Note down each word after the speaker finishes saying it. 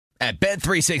At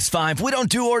Bet365, we don't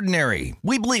do ordinary.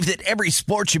 We believe that every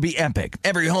sport should be epic.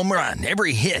 Every home run,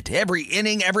 every hit, every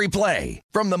inning, every play.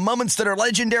 From the moments that are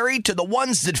legendary to the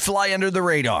ones that fly under the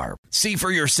radar. See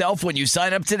for yourself when you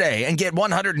sign up today and get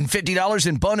 $150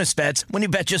 in bonus bets when you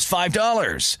bet just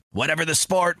 $5. Whatever the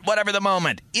sport, whatever the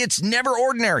moment, it's never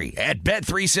ordinary at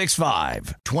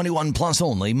Bet365. 21 plus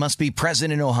only. Must be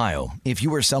present in Ohio. If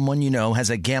you or someone you know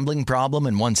has a gambling problem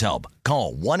and wants help,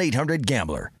 call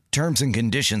 1-800-GAMBLER. Terms and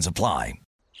conditions apply.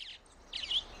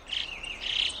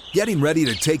 Getting ready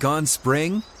to take on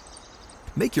spring?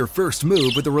 Make your first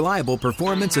move with the reliable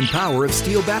performance and power of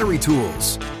Steel battery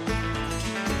tools.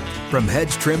 From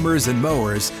hedge trimmers and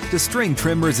mowers to string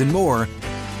trimmers and more,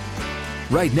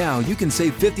 right now you can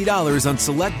save $50 on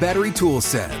select battery tool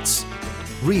sets.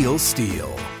 Real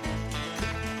Steel.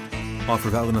 Offer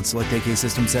valid on select AK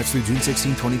system sets through June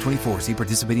 16, 2024. See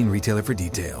participating retailer for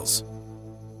details.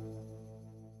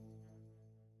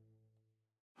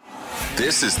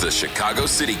 This is the Chicago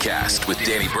City Cast with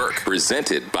Danny Burke,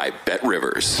 presented by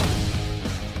BetRivers.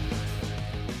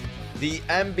 The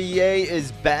NBA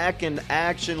is back in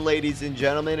action, ladies and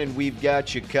gentlemen, and we've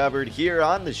got you covered here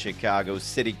on the Chicago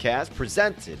City Cast,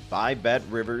 presented by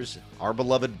BetRivers. Our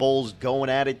beloved Bulls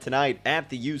going at it tonight at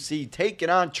the UC, taking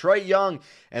on Trae Young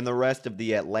and the rest of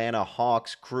the Atlanta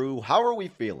Hawks crew. How are we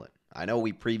feeling? I know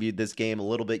we previewed this game a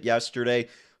little bit yesterday,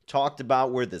 talked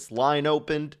about where this line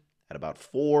opened at about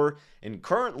 4, and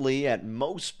currently at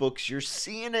most books you're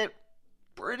seeing it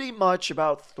pretty much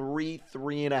about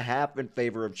 3.5 in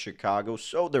favor of Chicago.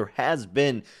 So there has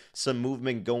been some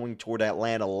movement going toward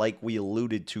Atlanta like we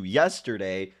alluded to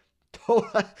yesterday.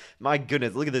 My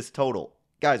goodness, look at this total.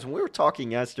 Guys, when we were talking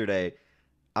yesterday,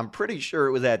 I'm pretty sure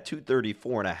it was at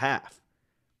 234.5.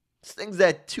 This thing's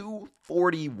at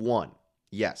 241.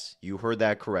 Yes, you heard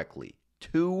that correctly.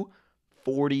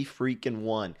 240 freaking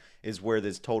 1 is where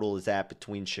this total is at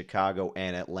between Chicago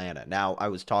and Atlanta. Now, I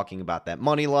was talking about that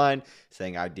money line,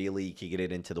 saying ideally you could get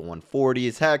it into the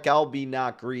 140s. Heck, I'll be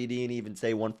not greedy and even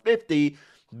say 150.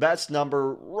 Best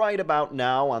number right about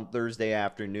now on Thursday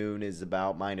afternoon is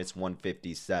about minus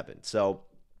 157. So,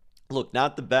 look,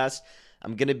 not the best.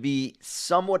 I'm going to be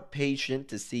somewhat patient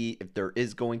to see if there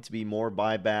is going to be more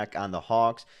buyback on the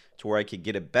Hawks to where I could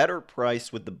get a better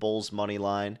price with the Bulls money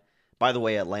line. By the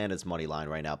way, Atlanta's money line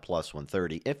right now, plus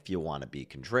 130, if you want to be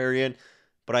contrarian.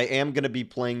 But I am going to be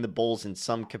playing the Bulls in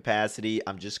some capacity.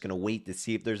 I'm just going to wait to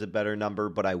see if there's a better number,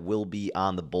 but I will be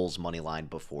on the Bulls money line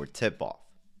before tip-off.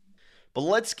 But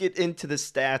let's get into the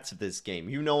stats of this game.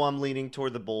 You know I'm leaning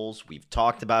toward the Bulls. We've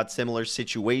talked about similar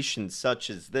situations such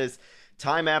as this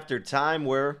time after time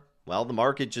where, well, the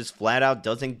market just flat out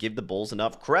doesn't give the Bulls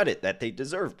enough credit that they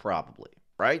deserve probably,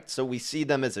 right? So we see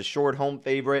them as a short home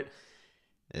favorite.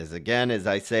 As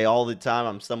I say all the time,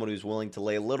 I'm someone who's willing to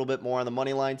lay a little bit more on the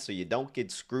money line so you don't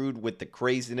get screwed with the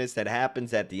craziness that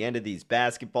happens at the end of these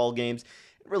basketball games.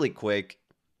 Really quick,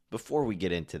 before we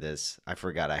get into this, I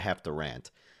forgot I have to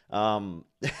rant.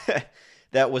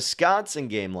 That Wisconsin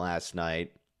game last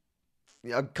night,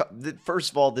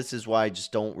 first of all, this is why I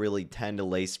just don't really tend to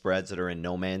lay spreads that are in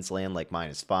no man's land like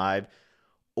 -5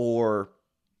 or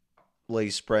lay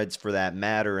spreads for that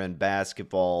matter in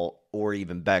basketball or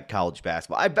even bet college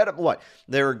basketball. I bet what?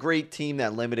 They're a great team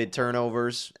that limited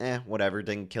turnovers. Whatever,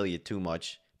 didn't kill you too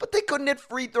much. But they couldn't hit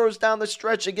free throws down the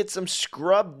stretch and get some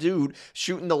scrub dude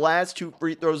shooting the last 2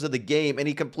 free throws of the game, and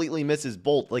he completely misses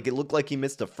both. Like, it looked like he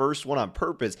missed the first one on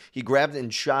purpose. He grabbed it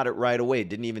and shot it right away.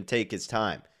 Didn't even take his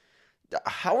time.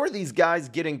 How are these guys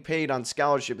getting paid on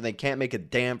scholarship and they can't make a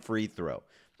damn free throw?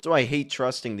 So I hate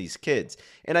trusting these kids.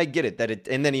 And I get it,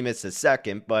 and then he missed a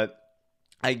second, but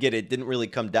I get it. Didn't really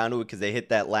come down to it because they hit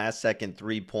that last second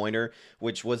 3-pointer,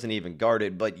 which wasn't even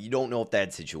guarded, but you don't know if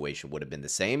that situation would have been the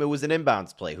same. It was an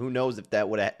inbounds play. Who knows if that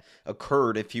would have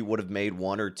occurred if he would have made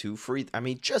 1 or 2 free. I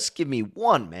mean, just give me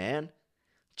 1, man.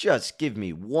 Just give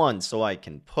me 1 so I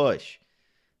can push.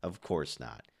 Of course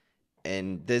not.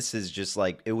 And this is just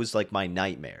like, it was like my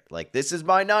nightmare. Like, this is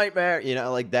my nightmare. You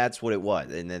know, like, that's what it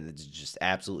was. And then it just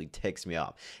absolutely ticks me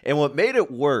off. And what made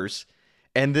it worse,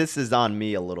 and this is on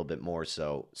me a little bit more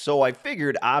so. So I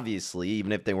figured, obviously,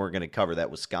 even if they weren't going to cover,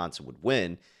 that Wisconsin would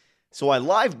win. So I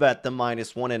live bet them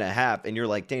 -1.5, and you're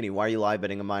like, Danny, why are you live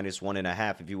betting a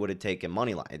 -1.5 if you would have taken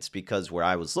money line? It's because where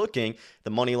I was looking, the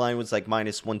money line was like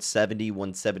 -170,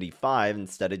 175,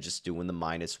 instead of just doing the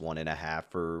 -1.5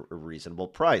 for a reasonable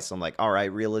price. I'm like, all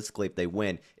right, realistically, if they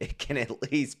win, it can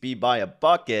at least be by a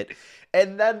bucket.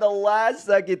 And then the last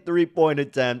second 3-point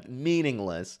attempt,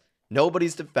 meaningless.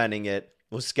 Nobody's defending it.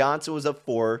 Wisconsin was up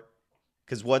 4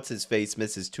 because what's his face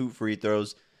misses 2 free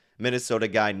throws. Minnesota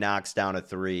guy knocks down a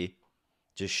 3.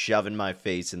 just shoving my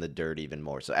face in the dirt even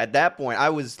more. So at that point, I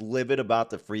was livid about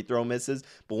the free throw misses.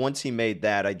 But once he made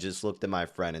that, I just looked at my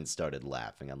friend and started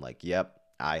laughing. I'm like, yep,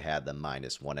 I had the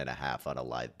 -1.5 on a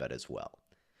live bet as well.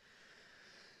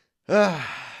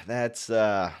 That's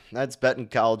betting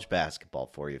college basketball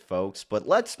for you, folks. But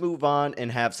let's move on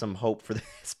and have some hope for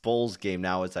this Bulls game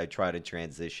now as I try to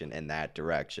transition in that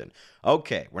direction.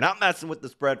 Okay, we're not messing with the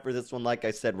spread for this one. Like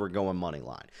I said, we're going money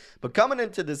line. But coming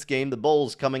into this game, the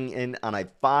Bulls coming in on a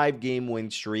 5-game win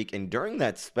streak. And during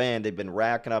that span, they've been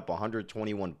racking up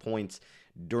 121 points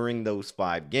during those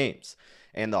 5 games.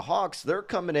 And the Hawks, they're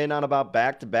coming in on about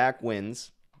back-to-back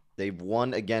wins. They've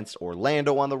won against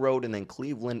Orlando on the road and then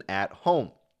Cleveland at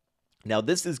home. Now,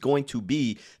 this is going to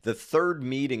be the 3rd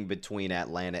meeting between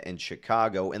Atlanta and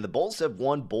Chicago, and the Bulls have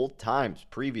won both times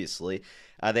previously.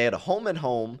 They had a home and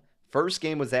home. First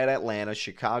game was at Atlanta.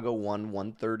 Chicago won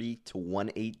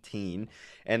 130-118.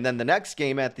 And then the next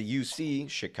game at the UC,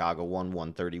 Chicago won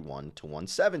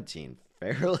 131-117.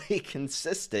 Fairly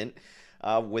consistent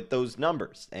with those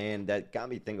numbers. And that got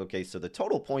me thinking, okay, so the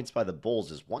total points by the Bulls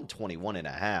is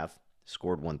 121.5,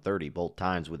 scored 130 both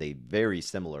times with a very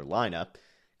similar lineup,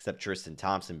 except Tristan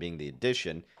Thompson being the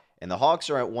addition. And the Hawks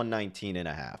are at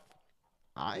 119.5.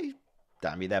 I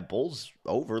mean, that Bulls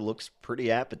over looks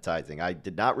pretty appetizing. I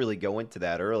did not really go into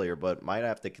that earlier, but might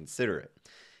have to consider it.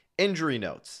 Injury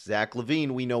notes. Zach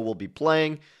LaVine, we know, will be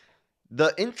playing.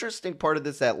 The interesting part of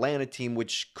this Atlanta team,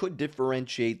 which could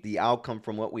differentiate the outcome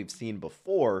from what we've seen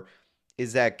before,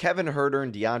 is that Kevin Huerter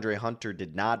and DeAndre Hunter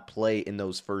did not play in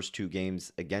those first 2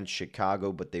 games against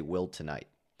Chicago, but they will tonight.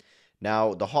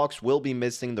 Now, the Hawks will be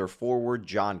missing their forward,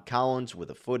 John Collins, with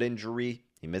a foot injury.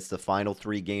 He missed the final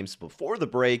 3 games before the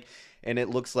break, and it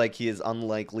looks like he is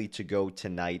unlikely to go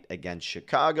tonight against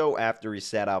Chicago after he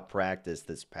sat out practice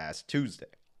this past Tuesday.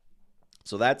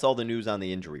 So that's all the news on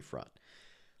the injury front.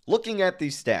 Looking at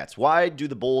these stats, why do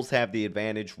the Bulls have the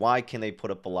advantage? Why can they put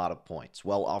up a lot of points?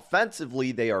 Well,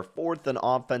 offensively, they are 4th in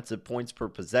offensive points per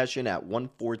possession at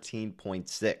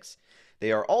 114.6.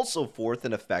 They are also 4th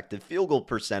in effective field goal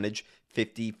percentage,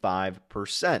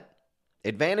 55%.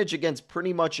 Advantage against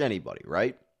pretty much anybody,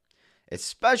 right?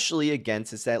 Especially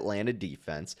against this Atlanta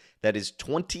defense that is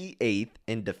 28th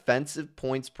in defensive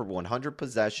points per 100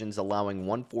 possessions, allowing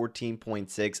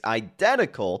 114.6,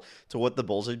 identical to what the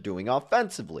Bulls are doing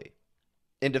offensively.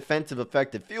 In defensive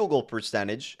effective field goal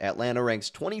percentage, Atlanta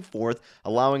ranks 24th,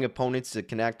 allowing opponents to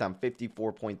connect on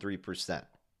 54.3%.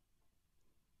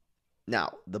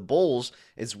 Now, the Bulls,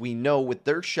 as we know, with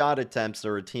their shot attempts,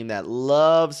 are a team that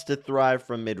loves to thrive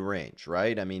from mid-range,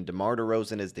 right? I mean, DeMar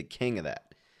DeRozan is the king of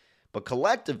that. But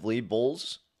collectively,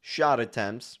 Bulls shot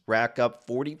attempts rack up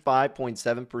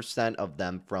 45.7% of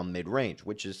them from mid-range,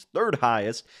 which is 3rd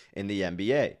highest in the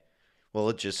NBA. Well,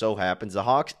 it just so happens the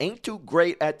Hawks ain't too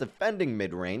great at defending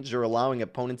mid-range. They're allowing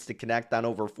opponents to connect on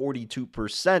over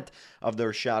 42% of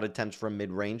their shot attempts from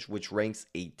mid-range, which ranks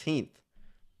 18th.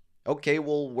 Okay,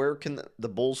 well, where can the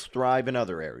Bulls thrive in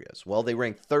other areas? Well, they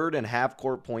rank 3rd in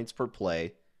half-court points per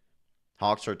play.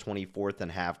 Hawks are 24th in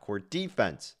half-court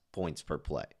defense points per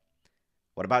play.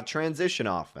 What about transition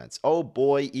offense? Oh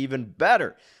boy, even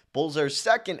better. Bulls are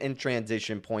 2nd in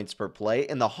transition points per play,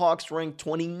 and the Hawks rank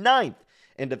 29th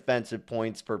in defensive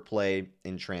points per play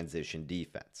in transition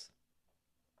defense.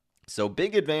 So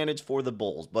big advantage for the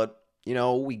Bulls, but, you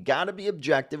know, we got to be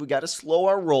objective. We got to slow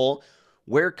our roll.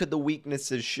 Where could the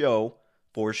weaknesses show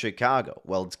for Chicago?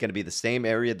 Well, it's going to be the same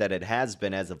area that it has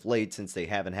been as of late since they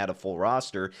haven't had a full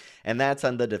roster, and that's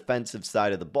on the defensive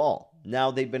side of the ball.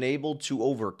 Now, they've been able to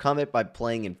overcome it by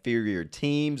playing inferior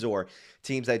teams or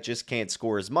teams that just can't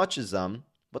score as much as them,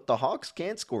 but the Hawks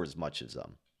can't score as much as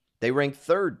them. They rank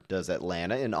 3rd, does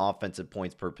Atlanta, in offensive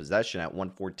points per possession at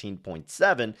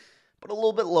 114.7, but a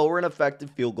little bit lower in effective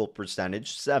field goal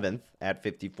percentage, 7th at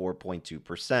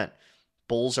 54.2%.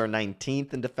 Bulls are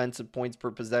 19th in defensive points per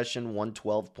possession,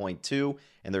 112.2,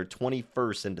 and they're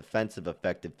 21st in defensive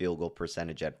effective field goal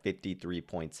percentage at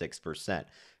 53.6%.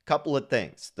 Couple of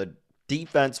things. The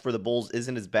defense for the Bulls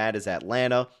isn't as bad as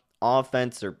Atlanta.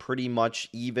 Offense, they're pretty much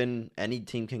even. Any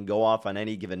team can go off on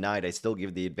any given night. I still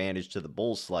give the advantage to the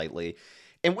Bulls slightly.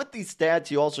 And with these stats,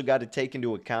 you also got to take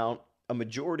into account a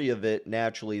majority of it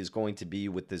naturally is going to be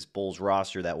with this Bulls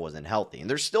roster that wasn't healthy. And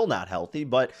they're still not healthy,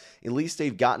 but at least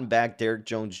they've gotten back Derrick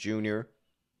Jones Jr.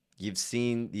 You've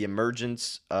seen the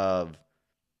emergence of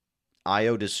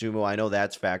Ayo Dosunmu. I know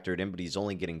that's factored in, but he's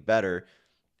only getting better.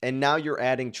 And now you're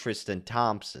adding Tristan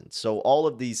Thompson. So all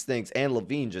of these things, and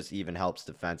LaVine just even helps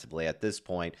defensively at this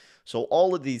point. So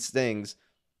all of these things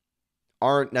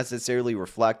aren't necessarily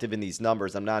reflective in these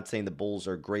numbers. I'm not saying the Bulls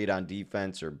are great on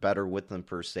defense or better with them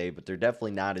per se, but they're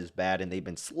definitely not as bad, and they've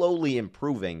been slowly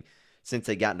improving since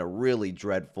they got in a really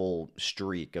dreadful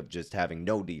streak of just having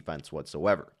no defense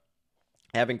whatsoever.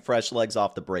 Having fresh legs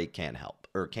off the break can't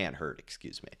hurt,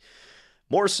 excuse me.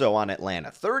 More so on Atlanta.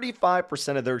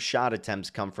 35% of their shot attempts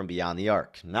come from beyond the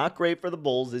arc. Not great for the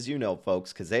Bulls, as you know,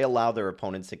 folks, because they allow their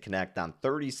opponents to connect on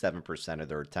 37% of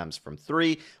their attempts from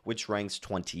three, which ranks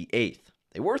 28th.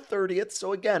 They were 30th,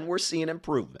 so again, we're seeing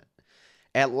improvement.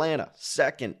 Atlanta,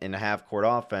 second in half-court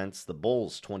offense. The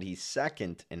Bulls,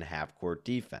 22nd in half-court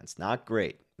defense. Not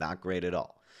great. Not great at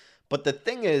all. But the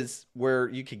thing is, where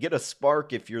you could get a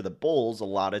spark if you're the Bulls, a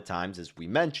lot of times, as we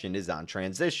mentioned, is on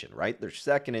transition, right? They're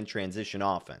second in transition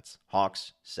offense.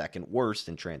 Hawks, second worst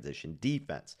in transition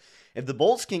defense. If the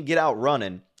Bulls can get out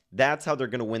running, that's how they're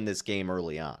going to win this game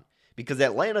early on. Because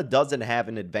Atlanta doesn't have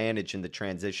an advantage in the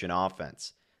transition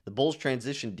offense. The Bulls'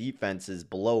 transition defense is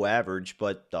below average,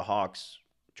 but the Hawks'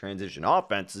 transition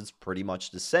offense is pretty much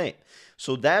the same.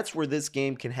 So that's where this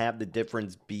game can have the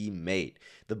difference be made.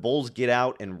 The Bulls get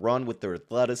out and run with their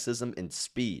athleticism and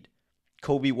speed.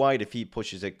 Coby White, if he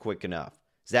pushes it quick enough.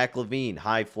 Zach LaVine,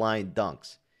 high-flying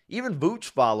dunks. Even Vooch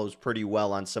follows pretty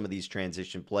well on some of these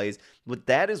transition plays, but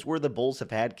that is where the Bulls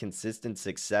have had consistent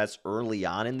success early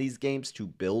on in these games to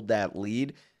build that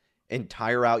lead and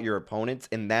tire out your opponents,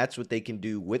 and that's what they can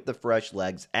do with the fresh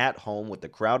legs at home with the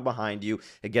crowd behind you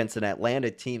against an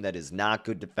Atlanta team that is not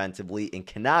good defensively and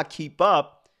cannot keep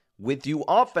up with you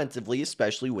offensively,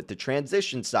 especially with the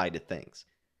transition side of things.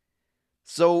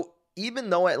 So even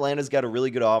though Atlanta's got a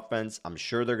really good offense, I'm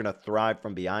sure they're going to thrive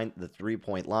from behind the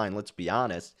three-point line, let's be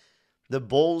honest, the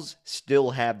Bulls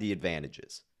still have the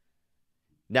advantages.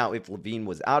 Now, if LaVine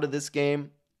was out of this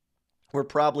game, we're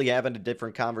probably having a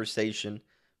different conversation.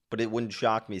 But it wouldn't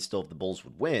shock me still if the Bulls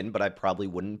would win, but I probably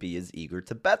wouldn't be as eager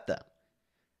to bet them.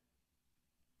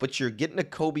 But you're getting a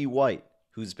Coby White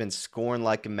who's been scoring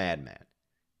like a madman.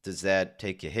 Does that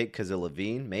take a hit because of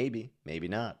LaVine? Maybe, maybe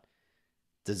not.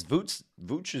 Does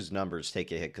Vooch's numbers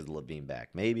take a hit because of LaVine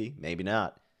back? Maybe, maybe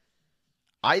not.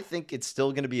 I think it's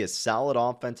still going to be a solid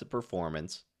offensive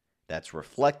performance that's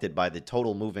reflected by the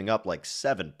total moving up like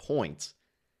 7 points.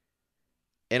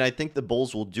 And I think the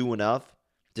Bulls will do enough.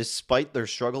 Despite their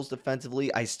struggles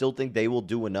defensively, I still think they will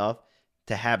do enough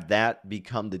to have that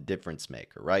become the difference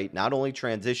maker, right? Not only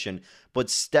transition, but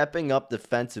stepping up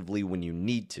defensively when you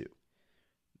need to.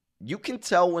 You can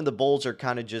tell when the Bulls are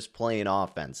kind of just playing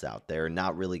offense out there and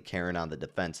not really caring on the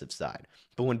defensive side.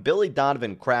 But when Billy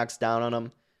Donovan cracks down on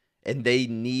them and they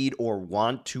need or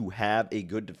want to have a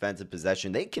good defensive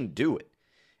possession, they can do it.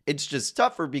 It's just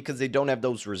tougher because they don't have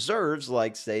those reserves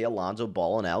like, say, Alonzo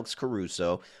Ball and Alex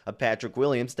Caruso, a Patrick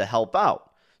Williams to help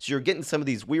out. So you're getting some of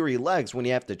these weary legs when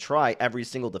you have to try every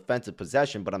single defensive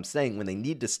possession. But I'm saying when they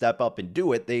need to step up and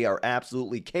do it, they are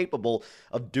absolutely capable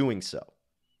of doing so.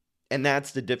 And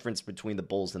that's the difference between the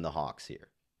Bulls and the Hawks here.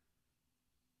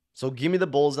 So give me the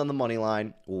Bulls on the money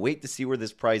line. We'll wait to see where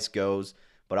this price goes,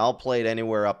 but I'll play it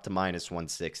anywhere up to minus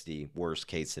 160, worst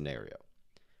case scenario.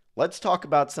 Let's talk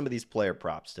about some of these player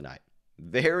props tonight.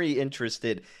 Very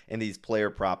interested in these player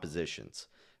propositions.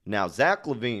 Now, Zach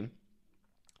LaVine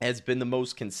has been the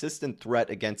most consistent threat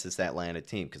against this Atlanta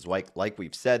team because, like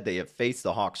we've said, they have faced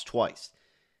the Hawks twice.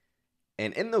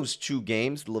 And in those two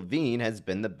games, LaVine has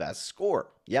been the best scorer.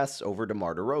 Yes, over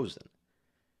DeMar DeRozan.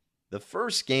 The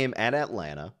first game at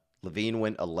Atlanta, LaVine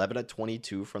went 11 of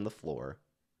 22 from the floor,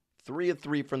 3 of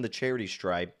 3 from the charity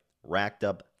stripe, racked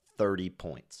up 30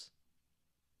 points.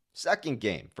 Second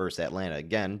game versus Atlanta.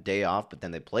 Again, day off, but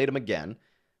then they played them again.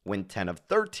 Went 10 of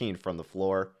 13 from the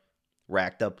floor.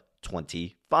 Racked up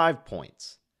 25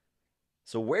 points.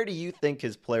 So where do you think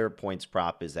his player points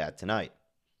prop is at tonight?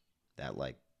 That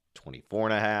like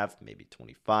 24.5, maybe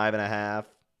 25.5,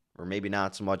 or maybe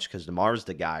not so much because DeMar's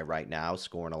the guy right now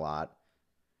scoring a lot.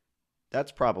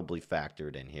 That's probably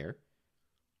factored in here.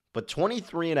 But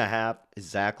 23.5 is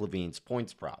Zach LaVine's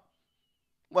points prop.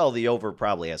 Well, the over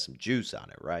probably has some juice on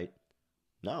it, right?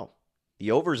 No.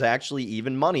 The over is actually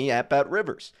even money at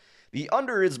BetRivers. The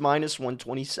under is minus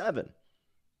 127.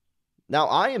 Now,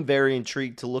 I am very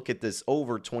intrigued to look at this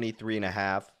over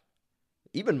 23.5,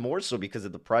 even more so because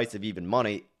of the price of even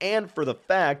money and for the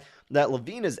fact that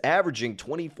LaVine is averaging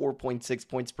 24.6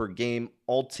 points per game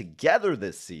altogether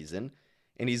this season,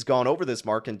 and he's gone over this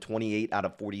mark in 28 out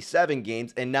of 47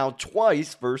 games and now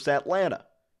twice versus Atlanta.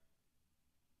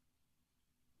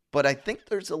 But I think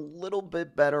there's a little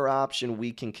bit better option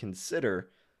we can consider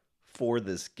for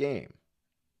this game.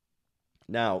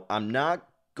 Now, I'm not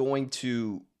going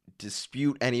to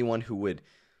dispute anyone who would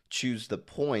choose the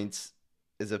points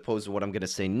as opposed to what I'm going to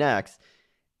say next.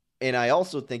 And I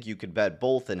also think you could bet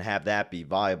both and have that be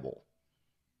viable.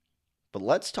 But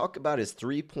let's talk about his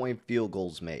 3-point field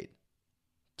goals made.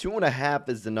 2.5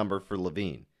 is the number for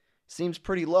LaVine. Seems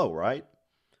pretty low, right?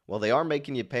 Well, they are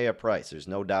making you pay a price. There's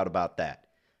no doubt about that.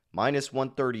 Minus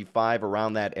 135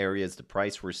 around that area is the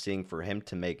price we're seeing for him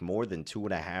to make more than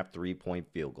 2.5 3-point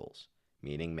field goals,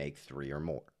 meaning make 3 or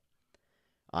more.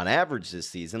 On average this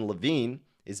season, LaVine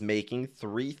is making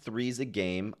 3 threes a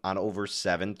game on over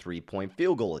 7 3-point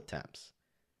field goal attempts.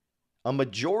 A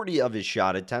majority of his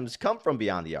shot attempts come from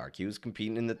beyond the arc. He was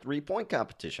competing in the 3-point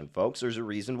competition, folks. There's a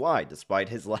reason why, despite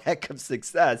his lack of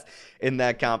success in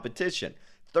that competition.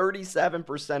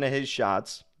 37% of his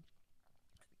shots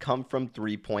come from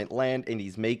 3-point land, and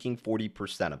he's making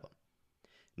 40% of them.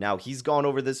 Now, he's gone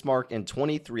over this mark in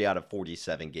 23 out of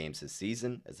 47 games this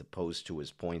season, as opposed to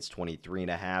his points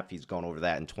 23.5. He's gone over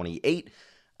that in 28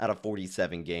 out of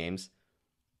 47 games.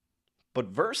 But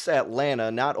versus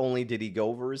Atlanta, not only did he go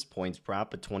over his points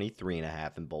prop at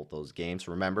 23.5 in both those games.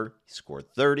 Remember, he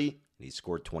scored 30 and he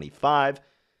scored 25.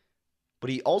 But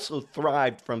he also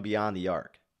thrived from beyond the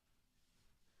arc.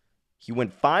 He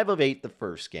went 5 of 8 the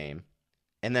first game,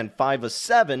 and then 5 of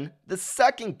 7 the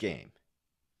second game.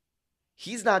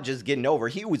 He's not just getting over,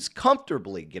 he was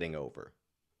comfortably getting over.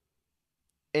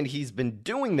 And he's been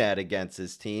doing that against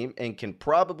his team and can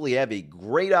probably have a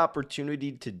great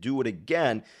opportunity to do it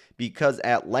again because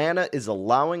Atlanta is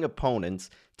allowing opponents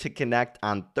to connect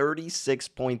on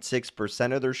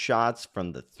 36.6% of their shots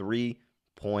from the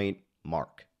 3-point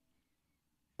mark.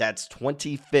 That's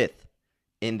 25th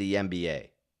in the NBA.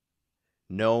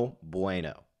 No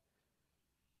bueno.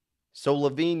 So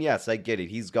LaVine, yes, I get it.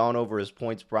 He's gone over his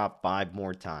points prop 5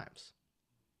 more times.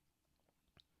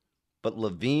 But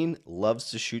LaVine loves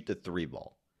to shoot the 3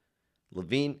 ball.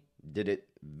 LaVine did it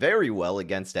very well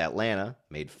against Atlanta,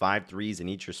 made 5 threes in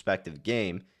each respective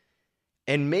game.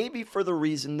 And maybe for the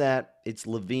reason that it's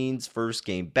LaVine's first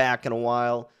game back in a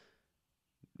while,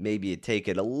 maybe you take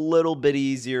it a little bit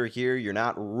easier here. You're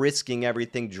not risking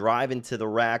everything, driving to the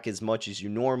rack as much as you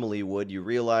normally would. You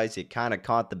realize you kind of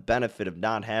caught the benefit of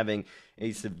not having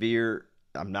a severe,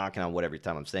 I'm knocking on wood every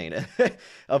time I'm saying it,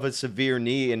 of a severe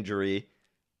knee injury.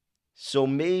 So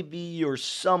maybe you're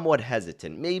somewhat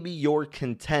hesitant. Maybe you're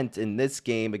content in this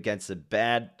game against a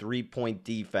bad 3-point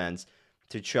defense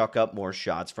to chuck up more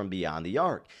shots from beyond the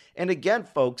arc. And again,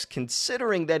 folks,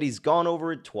 considering that he's gone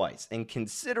over it twice and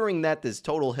considering that this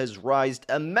total has risen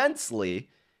immensely,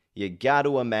 you got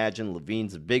to imagine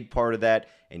LaVine's a big part of that,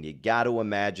 and you got to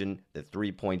imagine the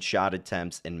 3-point shot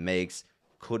attempts and makes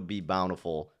could be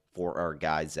bountiful for our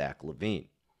guy, Zach LaVine.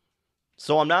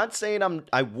 So I'm not saying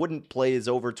I wouldn't play his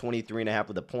over 23.5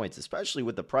 with the points, especially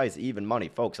with the price, even money.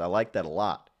 Folks, I like that a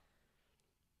lot.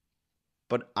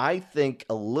 But I think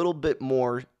a little bit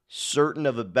more certain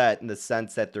of a bet in the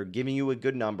sense that they're giving you a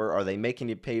good number. Are they making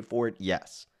you pay for it?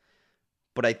 Yes.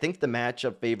 But I think the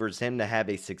matchup favors him to have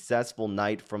a successful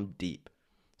night from deep.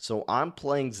 So I'm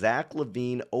playing Zach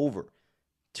LaVine over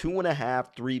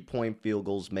 2.5 3-point field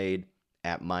goals made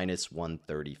at minus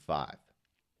 135.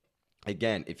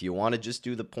 Again, if you want to just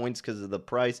do the points because of the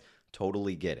price,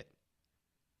 totally get it.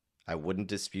 I wouldn't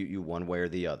dispute you one way or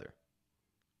the other.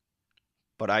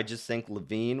 But I just think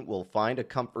LaVine will find a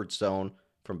comfort zone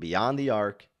from beyond the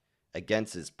arc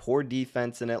against his poor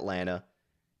defense in Atlanta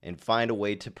and find a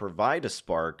way to provide a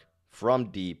spark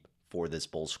from deep for this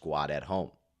Bulls squad at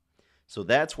home. So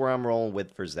that's where I'm rolling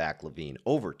with for Zach LaVine,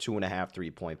 over 2.5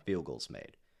 3-point field goals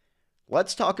made.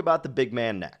 Let's talk about the big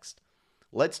man next.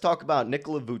 Let's talk about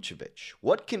Nikola Vucevic.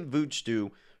 What can Vuce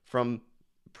do from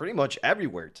pretty much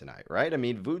everywhere tonight, right? I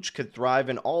mean, Vuce could thrive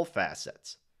in all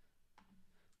facets.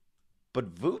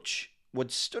 But Vuce,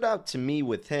 what stood out to me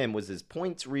with him was his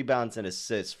points, rebounds, and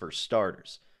assists for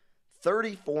starters.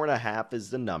 34.5 is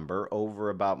the number, over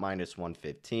about minus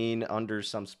 115. Under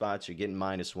some spots, you're getting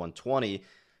minus 120.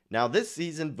 Now, this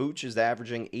season, Vuce is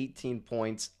averaging 18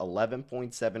 points,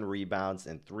 11.7 rebounds,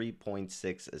 and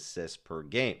 3.6 assists per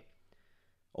game.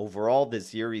 Overall,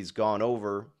 this year, he's gone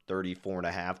over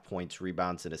 34.5 points,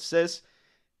 rebounds, and assists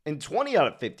in 20 out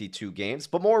of 52 games.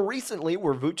 But more recently,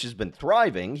 where Vuce has been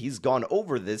thriving, he's gone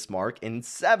over this mark in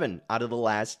 7 out of the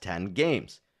last 10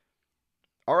 games.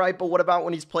 All right, but what about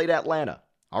when he's played Atlanta?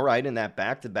 All right, in that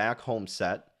back-to-back home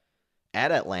set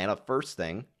at Atlanta, first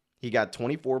thing, he got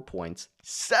 24 points,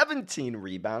 17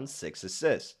 rebounds, 6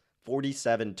 assists,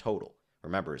 47 total.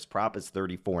 Remember, his prop is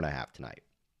 34.5 tonight.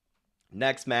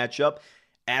 Next matchup,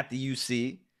 at the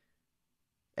UC,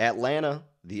 Atlanta,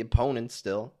 the opponent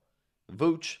still.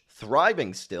 Vuce,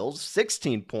 thriving still,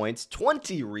 16 points,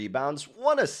 20 rebounds,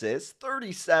 1 assist,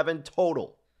 37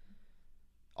 total.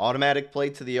 Automatic play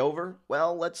to the over?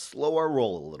 Well, let's slow our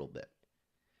roll a little bit.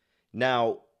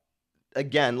 Now,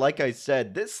 again, like I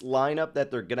said, this lineup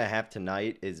that they're going to have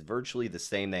tonight is virtually the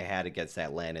same they had against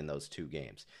Atlanta in those two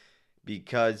games.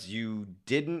 Because you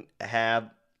didn't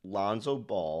have Lonzo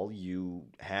Ball, you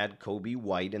had Kobe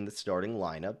White in the starting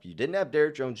lineup. You didn't have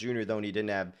Derrick Jones Jr., though, and you didn't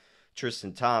have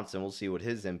Tristan Thompson. We'll see what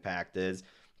his impact is.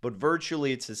 But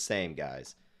virtually it's the same,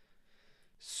 guys.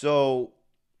 So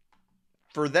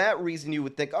for that reason, you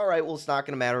would think, all right, well, it's not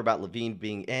going to matter about LaVine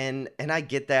being in. And I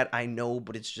get that. I know,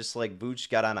 but it's just like Vooch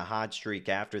got on a hot streak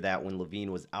after that when LaVine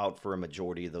was out for a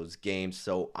majority of those games.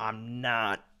 So I'm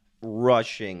not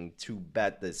rushing to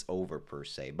bet this over per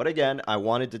se. But again, I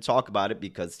wanted to talk about it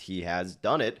because he has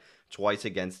done it twice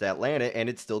against Atlanta, and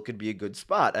it still could be a good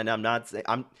spot. And I'm not saying,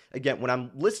 again, when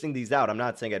I'm listing these out, I'm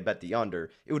not saying I'd bet the under.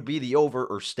 It would be the over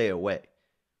or stay away.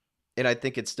 And I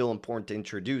think it's still important to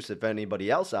introduce if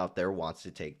anybody else out there wants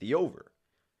to take the over.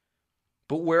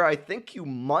 But where I think you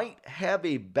might have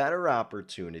a better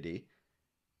opportunity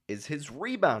is his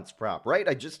rebounds prop, right?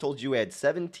 I just told you he had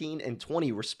 17 and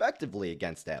 20 respectively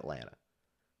against Atlanta.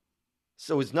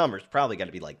 So his number's probably got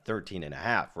to be like 13 and a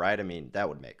half, right? I mean, that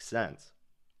would make sense.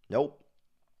 Nope.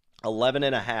 11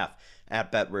 and a half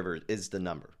at BetRivers is the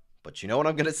number. But you know what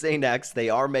I'm going to say next? They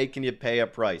are making you pay a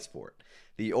price for it.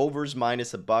 The over's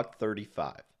minus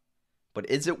 $1.35. But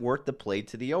is it worth the play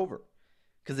to the over?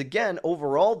 Because again,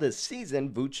 overall this season,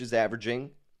 Vooch is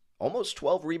averaging almost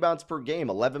 12 rebounds per game,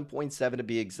 11.7 to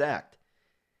be exact.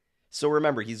 So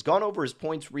remember, he's gone over his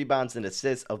points, rebounds, and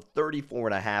assists of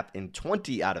 34.5 in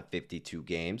 20 out of 52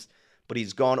 games. But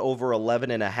he's gone over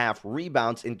 11.5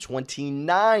 rebounds in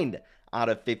 29 out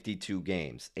of 52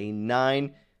 games. A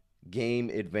 9-game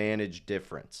advantage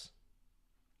difference.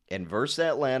 And versus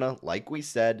Atlanta, like we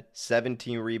said,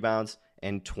 17 rebounds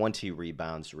and 20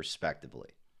 rebounds respectively.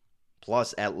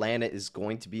 Plus, Atlanta is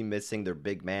going to be missing their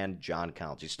big man, John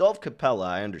Collins. You still have Capella,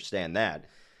 I understand that.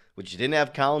 But you didn't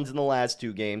have Collins in the last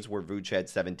two games where Vooch had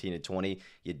 17 and 20.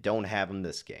 You don't have him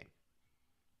this game.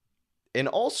 And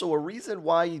also, a reason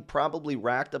why he probably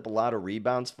racked up a lot of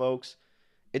rebounds, folks,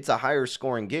 it's a higher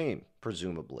scoring game,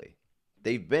 presumably.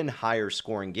 They've been higher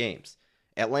scoring games.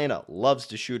 Atlanta loves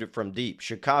to shoot it from deep.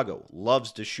 Chicago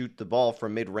loves to shoot the ball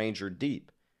from mid-range or deep.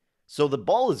 So the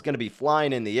ball is going to be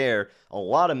flying in the air. A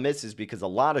lot of misses because a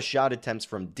lot of shot attempts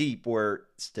from deep where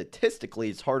statistically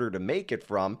it's harder to make it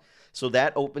from. So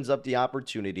that opens up the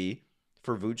opportunity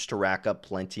for Vooch to rack up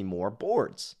plenty more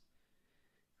boards.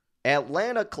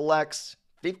 Atlanta collects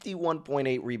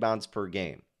 51.8 rebounds per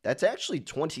game. That's actually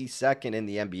 22nd in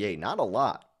the NBA. Not a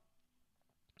lot.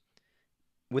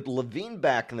 With LaVine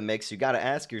back in the mix, you got to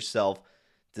ask yourself,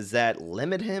 does that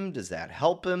limit him? Does that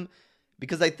help him?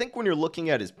 Because I think when you're looking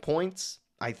at his points,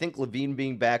 I think LaVine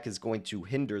being back is going to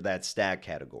hinder that stat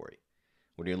category.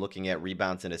 When you're looking at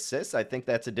rebounds and assists, I think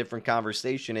that's a different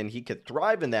conversation, and he could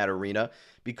thrive in that arena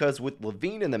because with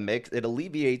LaVine in the mix, it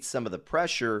alleviates some of the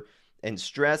pressure and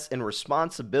stress and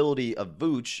responsibility of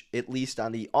Vooch, at least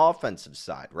on the offensive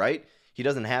side, right? He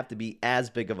doesn't have to be as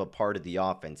big of a part of the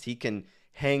offense. He can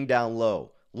hang down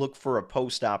low. Look for a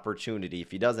post opportunity. If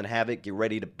he doesn't have it, get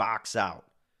ready to box out.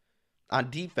 On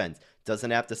defense,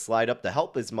 doesn't have to slide up to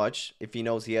help as much if he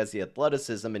knows he has the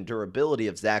athleticism and durability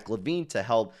of Zach LaVine to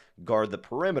help guard the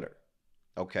perimeter.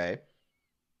 Okay?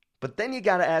 But then you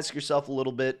got to ask yourself a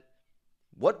little bit,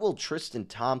 what will Tristan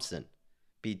Thompson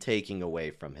be taking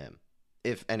away from him,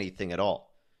 if anything at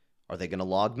all? Are they going to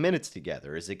log minutes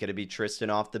together? Is it going to be Tristan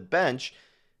off the bench?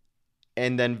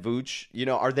 And then Vooch,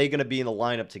 are they going to be in the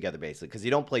lineup together, basically? Because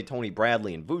you don't play Tony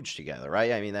Bradley and Vooch together,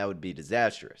 right? I mean, that would be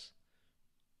disastrous.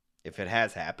 If it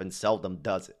has happened, seldom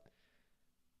does it.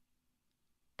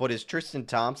 But is Tristan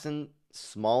Thompson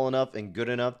small enough and good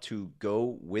enough to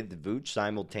go with Vooch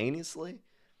simultaneously?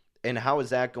 And how is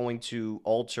that going to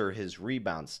alter his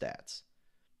rebound stats?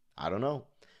 I don't know.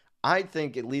 I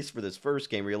think, at least for this first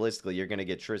game, realistically, you're going to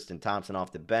get Tristan Thompson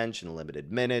off the bench in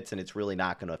limited minutes, and it's really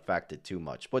not going to affect it too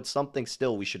much. But something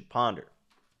still we should ponder.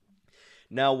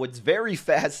 Now, what's very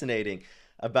fascinating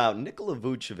about Nikola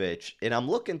Vucevic, and I'm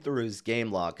looking through his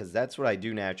game log, because that's what I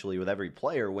do naturally with every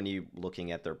player when you're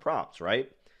looking at their props,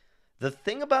 right? The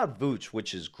thing about Vooch,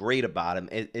 which is great about him,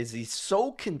 is he's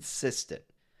so consistent.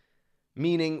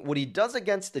 Meaning, what he does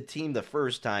against the team the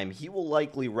first time, he will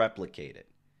likely replicate it.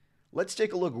 Let's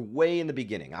take a look way in the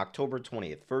beginning, October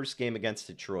 20th, first game against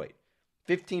Detroit.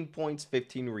 15 points,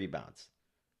 15 rebounds.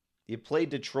 You played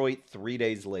Detroit 3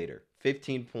 days later.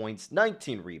 15 points,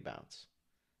 19 rebounds.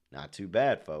 Not too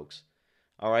bad, folks.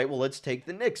 All right, well, let's take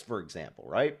the Knicks, for example,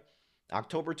 right?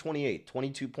 October 28th,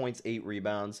 22 points, 8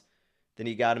 rebounds. Then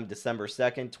you got him December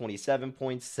 2nd, 27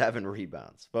 points, 7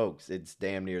 rebounds. Folks, it's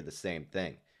damn near the same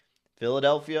thing.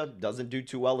 Philadelphia doesn't do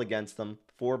too well against them.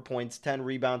 4 points, 10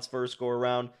 rebounds first go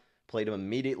around. Played them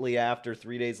immediately after,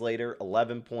 3 days later,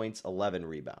 11 points, 11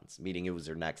 rebounds, meaning it was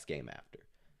their next game after.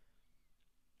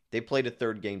 They played a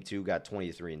third game too, got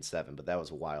 23-7, but that was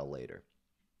a while later.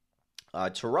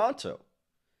 Toronto.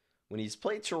 When he's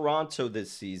played Toronto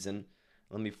this season,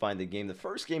 let me find the game. The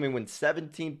first game, he went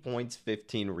 17 points,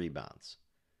 15 rebounds.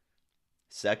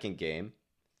 Second game,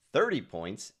 30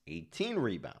 points, 18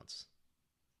 rebounds.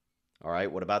 All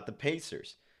right, what about the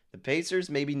Pacers? The Pacers,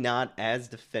 maybe not as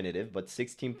definitive, but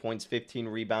 16 points, 15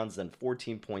 rebounds, then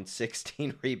 14 points,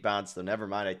 16 rebounds. So never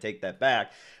mind, I take that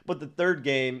back. But the third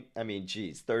game,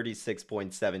 36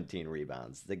 points, 17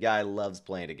 rebounds. The guy loves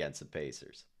playing against the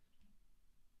Pacers.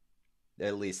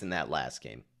 At least in that last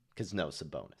game, because no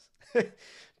Sabonis.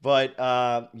 But,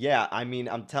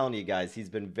 I'm telling you guys, he's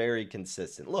been very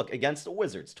consistent. Look, against the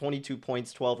Wizards, 22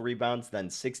 points, 12 rebounds, then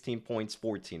 16 points,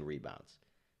 14 rebounds.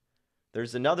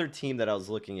 There's another team that I was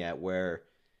looking at where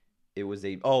it was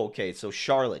so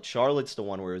Charlotte. Charlotte's the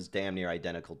one where it was damn near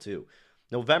identical too.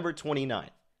 November 29th,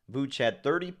 Vooch had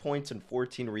 30 points and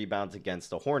 14 rebounds against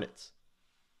the Hornets.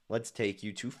 Let's take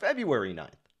you to February 9th.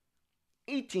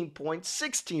 18 points,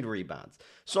 16 rebounds.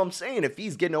 So I'm saying if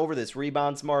he's getting over this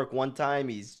rebounds mark one time,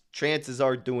 chances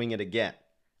are doing it again.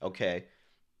 Okay?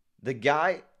 The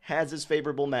guy has his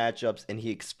favorable matchups, and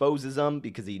he exposes them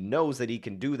because he knows that he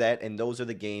can do that, and those are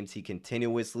the games he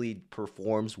continuously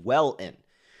performs well in.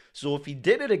 So if he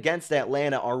did it against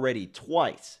Atlanta already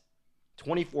twice,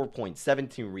 24 points,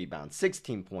 17 rebounds,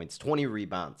 16 points, 20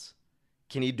 rebounds,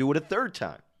 can he do it a third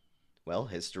time? Well,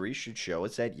 history should show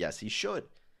us that yes, he should.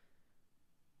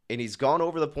 And he's gone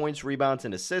over the points, rebounds,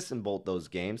 and assists in both those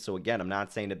games. So again, I'm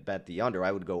not saying to bet the under.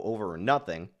 I would go over or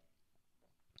nothing.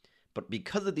 But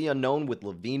because of the unknown with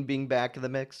LaVine being back in the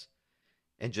mix,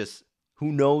 and just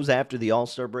who knows after the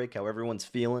All-Star break how everyone's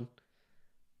feeling,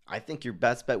 I think your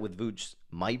best bet with Vooch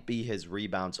might be his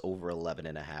rebounds over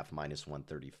 11.5 minus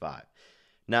 135.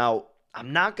 Now,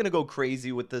 I'm not going to go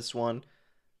crazy with this one.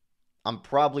 I'm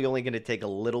probably only going to take a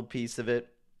little piece of it.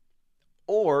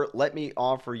 Or let me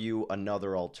offer you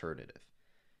another alternative.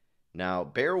 Now,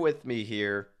 bear with me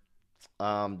here.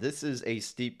 This is a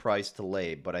steep price to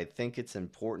lay, but I think it's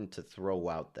important to throw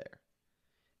out there.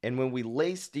 And when we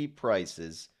lay steep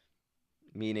prices,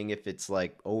 meaning if it's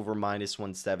like over minus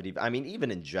 170,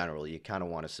 even in general, you kind of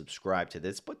want to subscribe to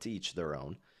this, but to each their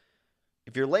own.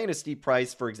 If you're laying a steep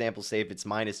price, for example, say if it's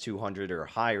minus 200 or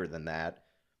higher than that,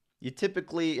 you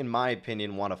typically, in my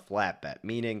opinion, want a flat bet,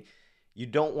 meaning you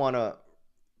don't want to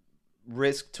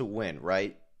risk to win,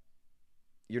 right?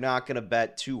 You're not going to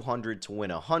bet 200 to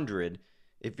win 100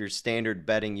 if your standard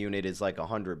betting unit is like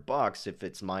 $100 if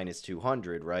it's minus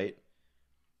 200, right?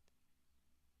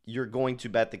 You're going to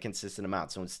bet the consistent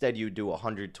amount. So instead you do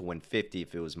 100 to win 50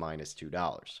 if it was minus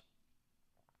 $2.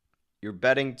 You're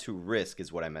betting to risk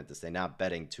is what I meant to say, not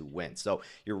betting to win. So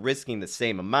you're risking the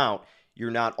same amount. You're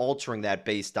not altering that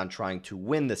based on trying to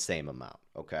win the same amount,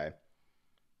 okay?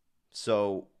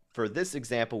 So for this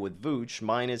example with Vooch,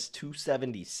 minus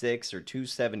 276 or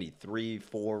 273,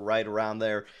 4, right around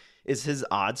there, is his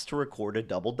odds to record a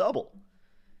double-double.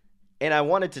 And I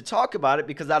wanted to talk about it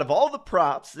because out of all the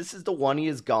props, this is the one he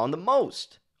has gone the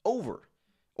most over.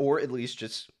 Or at least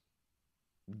just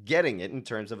getting it in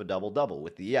terms of a double-double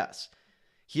with the yes.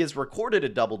 He has recorded a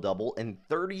double-double in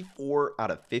 34 out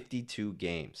of 52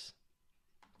 games.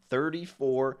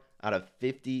 34 out of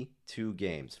 52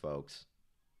 games, folks.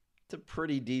 It's a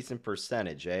pretty decent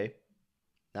percentage, eh?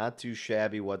 Not too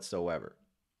shabby whatsoever.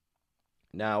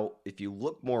 Now, if you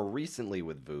look more recently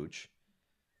with Vooch,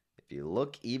 if you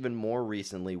look even more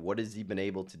recently, what has he been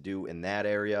able to do in that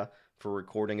area for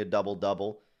recording a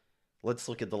double-double? Let's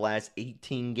look at the last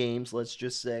 18 games, let's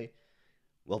just say.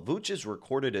 Well, Vooch has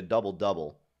recorded a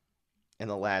double-double in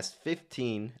the last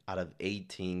 15 out of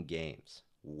 18 games.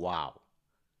 Wow.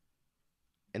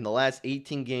 In the last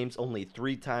 18 games, only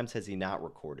 3 times has he not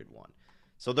recorded one.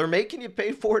 So they're making you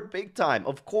pay for it big time.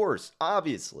 Of course,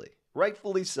 obviously.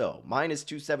 Rightfully so. Minus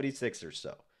 276 or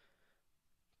so.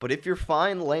 But if you're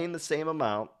fine laying the same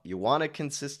amount, you want a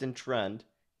consistent trend.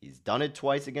 He's done it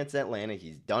twice against Atlanta.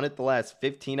 He's done it the last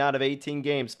 15 out of 18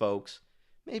 games, folks.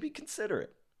 Maybe consider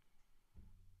it.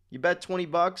 You bet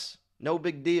 $20, no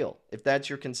big deal if that's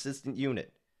your consistent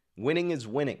unit. Winning is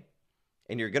winning.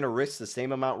 And you're going to risk the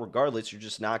same amount regardless. You're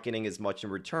just not getting as much in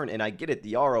return. And I get it.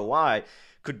 The ROI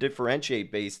could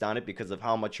differentiate based on it because of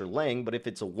how much you're laying. But if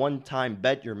it's a one-time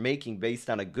bet you're making based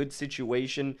on a good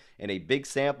situation and a big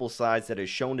sample size that is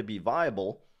shown to be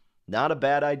viable, not a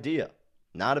bad idea.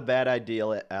 Not a bad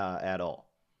idea at all.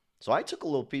 So I took a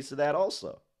little piece of that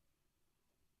also.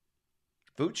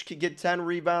 Vooch could get 10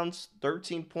 rebounds,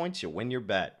 13 points, you win your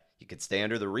bet. You could stay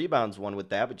under the rebounds one with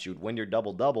that, but you'd win your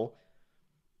double-double.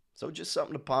 So just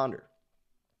something to ponder.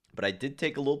 But I did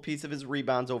take a little piece of his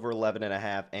rebounds over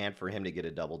 11.5 and for him to get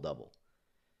a double-double.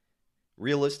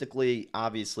 Realistically,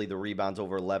 obviously, the rebounds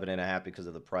over 11.5 because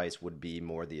of the price would be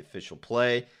more the official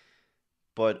play.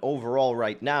 But overall,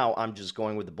 right now, I'm just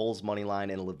going with the Bulls money line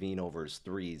and LaVine over his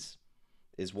threes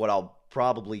is what I'll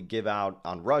probably give out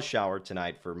on Rush Hour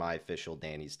tonight for my official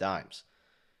Danny's Dimes.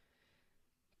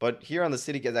 But here on the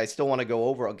City, guys, I still want to go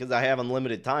over, because I have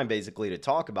unlimited time basically to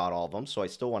talk about all of them, so I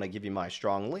still want to give you my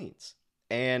strong leans.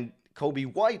 And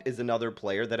Coby White is another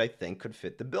player that I think could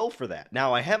fit the bill for that.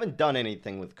 Now, I haven't done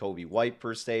anything with Coby White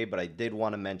per se, but I did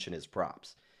want to mention his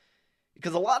props.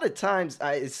 Because a lot of times,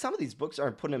 some of these books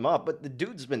aren't putting him up, but the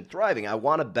dude's been thriving. I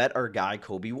want to bet our guy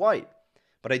Coby White.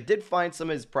 But I did find some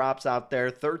of his props out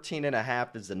there.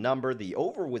 13.5 is the number. The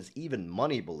over was even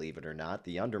money, believe it or not.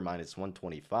 The under minus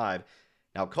 125.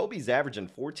 Now, Kobe's averaging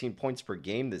 14 points per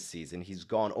game this season. He's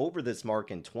gone over this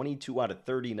mark in 22 out of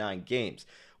 39 games.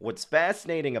 What's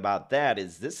fascinating about that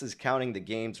is this is counting the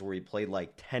games where he played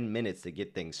like 10 minutes to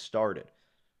get things started.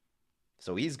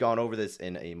 So he's gone over this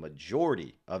in a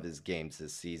majority of his games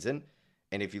this season.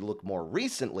 And if you look more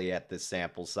recently at this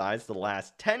sample size, the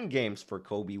last 10 games for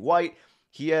Coby White,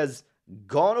 he has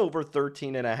gone over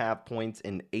 13.5 points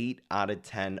in 8 out of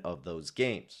 10 of those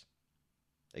games.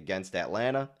 Against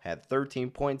Atlanta, had 13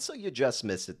 points, so you just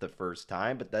missed it the first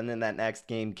time. But then in that next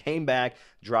game, came back,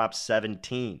 dropped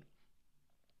 17.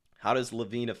 How does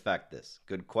LaVine affect this?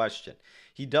 Good question.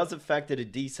 He does affect it a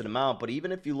decent amount, but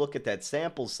even if you look at that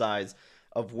sample size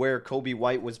of where Coby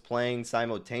White was playing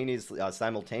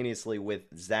simultaneously with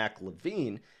Zach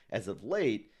LaVine as of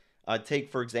late,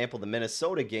 take, for example, the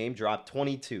Minnesota game dropped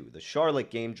 22. The Charlotte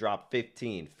game dropped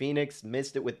 15. Phoenix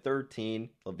missed it with 13.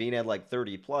 LaVine had like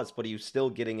 30 plus, but he was still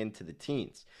getting into the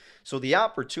teens. So the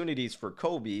opportunities for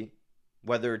Coby,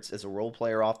 whether it's as a role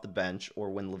player off the bench or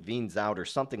when LaVine's out or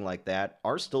something like that,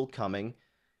 are still coming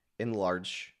in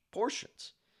large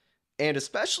portions. And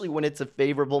especially when it's a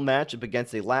favorable matchup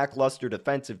against a lackluster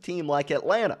defensive team like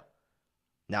Atlanta.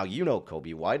 Now, you know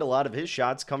Coby White, a lot of his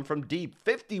shots come from deep.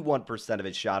 51% of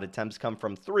his shot attempts come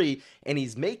from three, and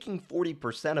he's making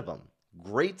 40% of them.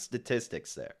 Great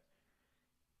statistics there.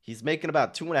 He's making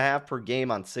about 2.5 per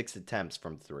game on 6 attempts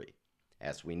from three.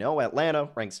 As we know, Atlanta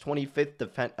ranks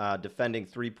 25th defending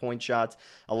three-point shots,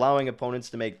 allowing opponents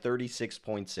to make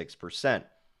 36.6%.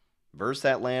 Versus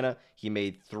Atlanta, he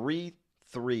made 3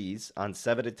 threes on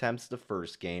 7 attempts the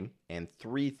first game, and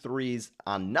 3 threes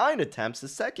on 9 attempts the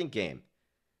second game.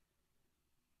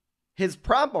 His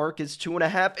prop mark is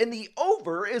 2.5, and the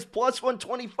over is plus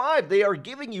 125. They are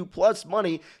giving you plus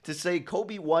money to say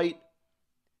Coby White,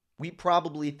 we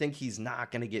probably think he's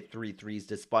not going to get 3 threes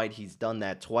despite he's done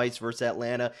that twice versus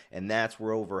Atlanta, and that's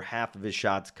where over half of his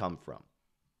shots come from.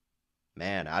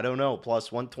 Man, I don't know,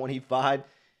 plus 125.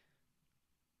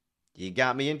 You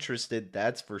got me interested,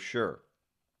 that's for sure.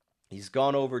 He's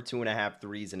gone over 2.5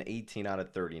 threes in 18 out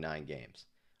of 39 games.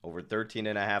 Over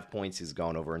 13.5 points he's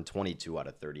gone over in 22 out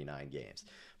of 39 games.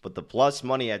 But the plus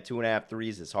money at 2.5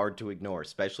 threes is hard to ignore,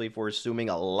 especially if we're assuming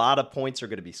a lot of points are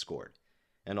going to be scored.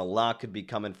 And a lot could be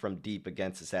coming from deep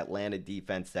against this Atlanta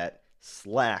defense that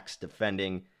slacks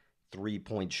defending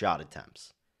 3-point shot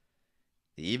attempts.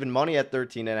 The even money at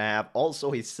 13.5,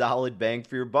 also a solid bang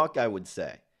for your buck, I would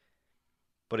say.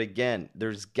 But again,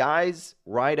 there's guys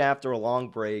right after a long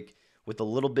break with a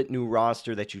little bit new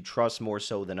roster that you trust more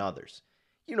so than others.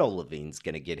 You know LaVine's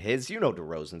going to get his. You know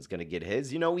DeRozan's going to get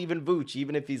his. You know even Vooch,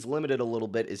 even if he's limited a little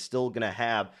bit, is still going to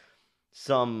have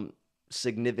some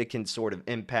significant sort of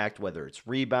impact, whether it's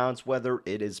rebounds, whether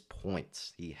it is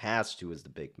points. He has to as the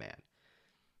big man.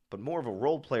 But more of a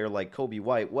role player like Coby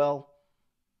White, well,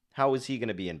 how is he going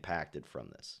to be impacted from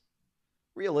this?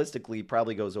 Realistically, he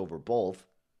probably goes over both.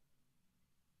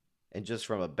 And just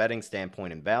from a betting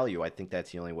standpoint and value, I think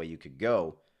that's the only way you could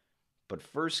go. But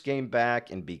first game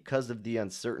back, and because of the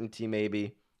uncertainty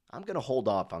maybe, I'm going to hold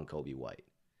off on Coby White.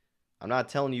 I'm not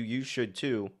telling you you should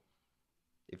too.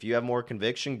 If you have more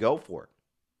conviction, go for it.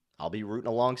 I'll be rooting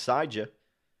alongside you.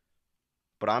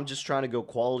 But I'm just trying to go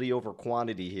quality over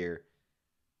quantity here.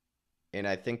 And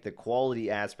I think the quality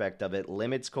aspect of it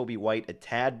limits Coby White a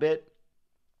tad bit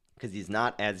because he's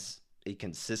not as a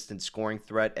consistent scoring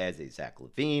threat as a Zach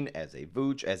LaVine, as a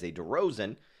Vooch, as a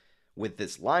DeRozan with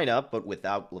this lineup. But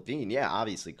without LaVine, yeah,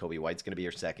 obviously Coby White's going to be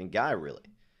your second guy, really,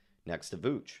 next to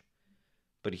Vooch.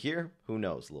 But here, who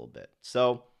knows a little bit.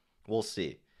 So we'll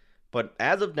see. But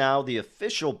as of now, the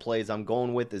official plays I'm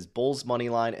going with is Bulls money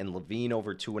line and Levine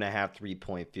over 2.5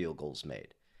 3-point field goals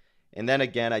made. And then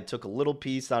again, I took a little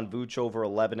piece on Vooch over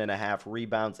 11.5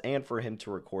 rebounds and for him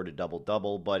to record a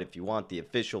double-double. But if you want the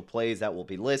official plays that will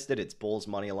be listed, it's Bulls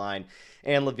money line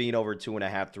and Levine over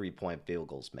 2.5 3-point field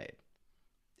goals made.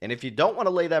 And if you don't want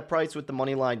to lay that price with the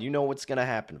money line, you know what's going to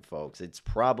happen, folks. It's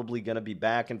probably going to be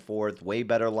back and forth, way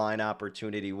better line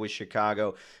opportunity with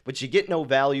Chicago. But you get no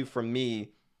value from me,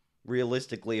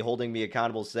 realistically, holding me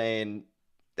accountable, saying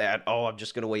that, oh, I'm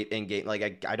just going to wait in-game.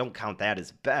 Like, I don't count that as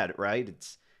a bet, right?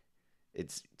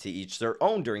 It's to each their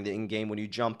own during the in-game when you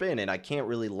jump in. And I can't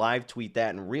really live tweet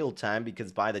that in real time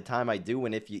because by the time I do,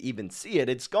 and if you even see it,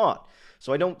 it's gone.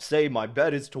 So I don't say my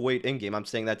bet is to wait in-game. I'm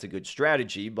saying that's a good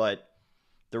strategy, but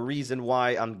the reason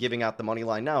why I'm giving out the money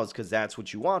line now is because that's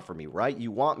what you want from me, right?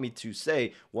 You want me to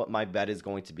say what my bet is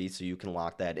going to be so you can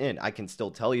lock that in. I can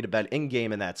still tell you to bet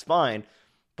in-game, and that's fine.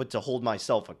 But to hold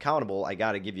myself accountable, I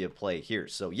got to give you a play here.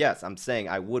 So, yes, I'm saying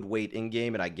I would wait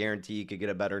in-game, and I guarantee you could get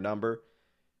a better number.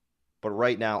 But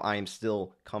right now, I am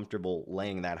still comfortable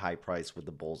laying that high price with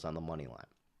the Bulls on the money line.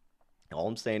 All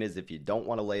I'm saying is if you don't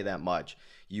want to lay that much,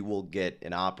 you will get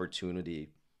an opportunity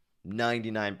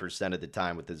 99% of the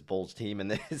time with this Bulls team in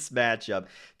this matchup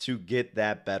to get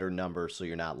that better number so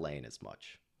you're not laying as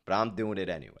much. But I'm doing it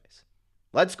anyways.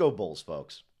 Let's go Bulls,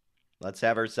 folks. Let's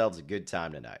have ourselves a good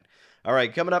time tonight. All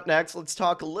right, coming up next, let's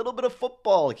talk a little bit of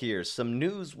football here. Some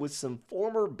news with some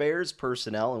former Bears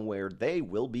personnel and where they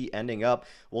will be ending up.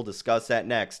 We'll discuss that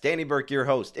next. Danny Burke, your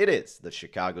host. It is the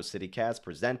Chicago City Cast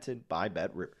presented by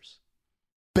Bet Rivers.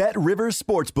 Bet Rivers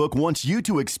Sportsbook wants you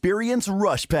to experience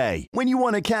Rush Pay. When you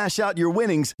want to cash out your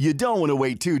winnings, you don't want to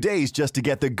wait 2 days just to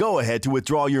get the go-ahead to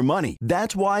withdraw your money.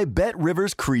 That's why Bet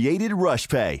Rivers created Rush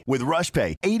Pay. With Rush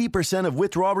Pay, 80% of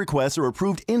withdrawal requests are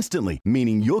approved instantly,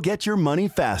 meaning you'll get your money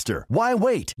faster. Why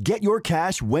wait? Get your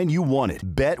cash when you want it.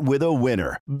 Bet with a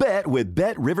winner. Bet with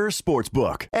Bet Rivers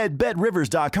Sportsbook at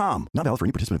BetRivers.com. Not valid for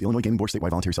any participant of the Illinois Gaming Board statewide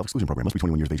voluntary self-exclusion program. Must be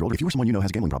 21 years of age or older. If you or someone you know has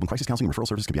a gambling problem, crisis counseling and referral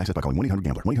service can be accessed by calling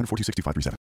 1-800-GAMBLER.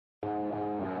 1-800-426-2537.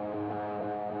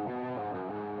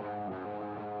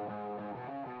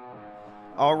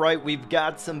 All right, we've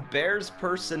got some Bears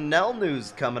personnel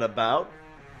news coming about.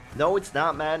 No, it's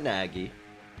not Matt Nagy.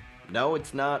 No,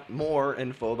 it's not more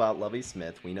info about Lovie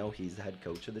Smith. We know he's the head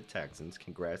coach of the Texans.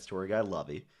 Congrats to our guy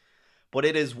Lovie. But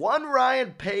it is one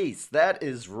Ryan Pace. That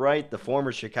is right. The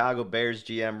former Chicago Bears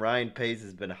GM Ryan Pace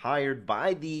has been hired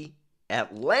by the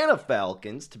Atlanta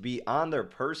Falcons to be on their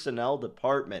personnel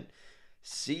department.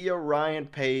 See ya, Ryan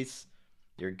Pace.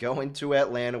 You're going to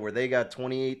Atlanta where they got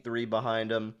 28-3 behind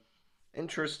them.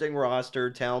 Interesting roster,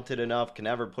 talented enough, can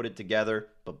never put it together.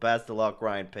 But best of luck,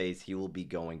 Ryan Pace. He will be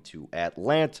going to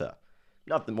Atlanta.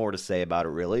 Nothing more to say about it,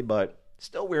 really, but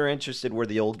still we're interested where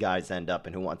the old guys end up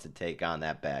and who wants to take on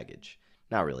that baggage.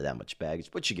 Not really that much baggage,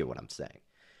 but you get what I'm saying.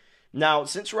 Now,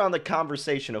 since we're on the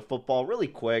conversation of football, really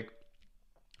quick,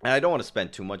 and I don't want to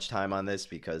spend too much time on this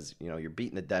because, you know, you're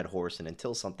beating the dead horse, and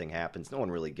until something happens, no one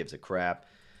really gives a crap.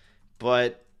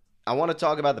 But I want to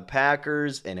talk about the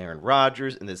Packers and Aaron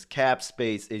Rodgers and this cap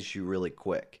space issue really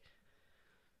quick.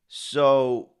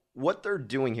 So what they're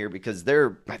doing here, because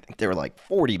I think they're like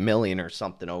 $40 million or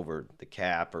something over the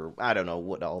cap, or I don't know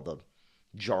what all the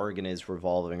jargon is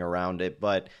revolving around it.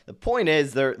 But the point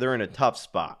is they're in a tough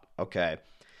spot, okay?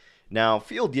 Now,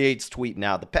 Field Yates tweeting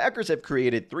out, the Packers have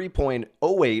created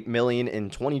 $3.08 million in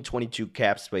 2022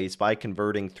 cap space by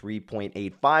converting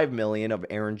 $3.85 million of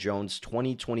Aaron Jones'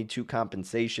 2022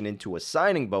 compensation into a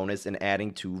signing bonus and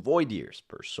adding 2 void years,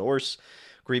 per source.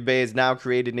 Green Bay has now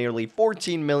created nearly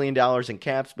 $14 million in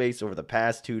cap space over the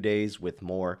past 2 days with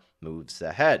more moves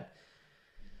ahead.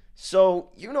 So,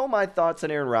 you know my thoughts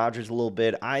on Aaron Rodgers a little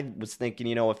bit. I was thinking,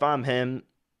 you know, if I'm him,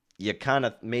 you kind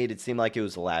of made it seem like it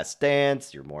was the last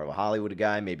dance. You're more of a Hollywood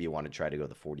guy. Maybe you want to try to go to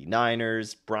the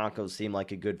 49ers. Broncos seem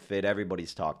like a good fit.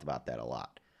 Everybody's talked about that a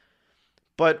lot.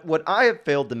 But what I have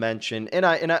failed to mention, and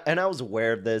I was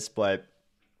aware of this, but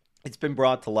it's been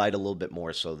brought to light a little bit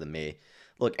more so than me.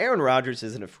 Look, Aaron Rodgers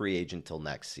isn't a free agent until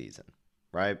next season,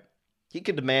 right? He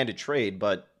can demand a trade,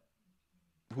 but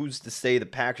who's to say the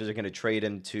Packers are going to trade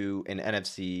him to an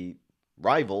NFC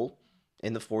rival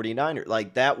in the 49ers?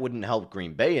 Like, that wouldn't help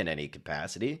Green Bay in any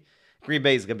capacity. Green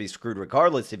Bay is going to be screwed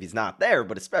regardless if he's not there,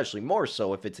 but especially more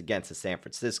so if it's against a San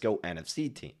Francisco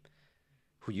NFC team,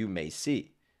 who you may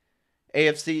see.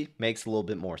 AFC makes a little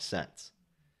bit more sense.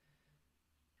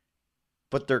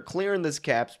 But they're clearing this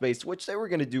cap space, which they were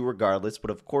going to do regardless,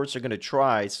 but of course they're going to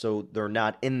try so they're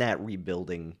not in that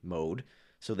rebuilding mode,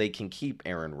 so they can keep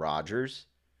Aaron Rodgers.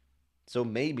 So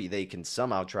maybe they can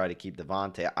somehow try to keep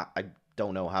Devontae. I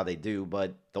don't know how they do,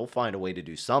 but they'll find a way to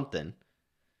do something.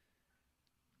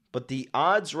 But the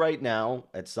odds right now,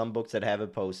 at some books that have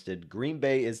it posted, Green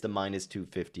Bay is the minus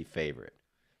 250 favorite.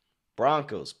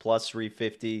 Broncos plus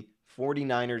 350,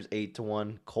 49ers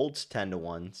 8-1, Colts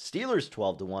 10-1, Steelers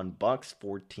 12-1, Bucks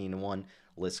 14-1.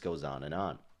 List goes on and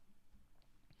on.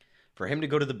 For him to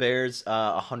go to the Bears,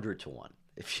 100-1,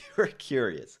 if you're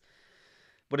curious.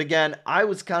 But again, I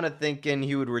was kind of thinking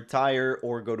he would retire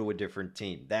or go to a different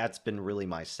team. That's been really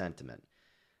my sentiment.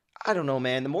 I don't know,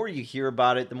 man. The more you hear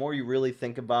about it, the more you really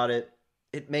think about it,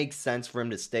 it makes sense for him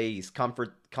to stay. He's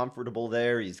comfortable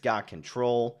there. He's got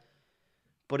control.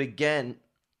 But again,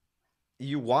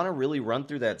 you want to really run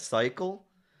through that cycle?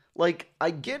 Like,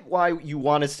 I get why you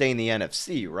want to stay in the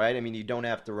NFC, right? I mean, you don't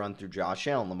have to run through Josh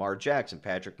Allen, Lamar Jackson,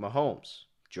 Patrick Mahomes,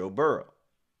 Joe Burrow,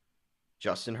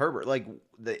 Justin Herbert. Like,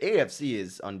 the AFC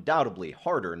is undoubtedly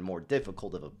harder and more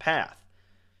difficult of a path.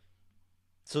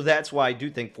 So that's why I do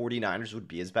think 49ers would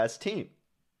be his best team.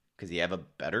 Because you have a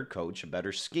better coach, a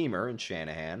better schemer in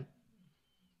Shanahan.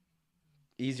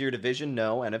 Easier division?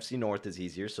 No. NFC North is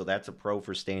easier, so that's a pro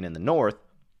for staying in the North.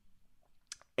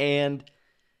 And,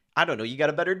 I don't know, you got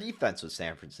a better defense with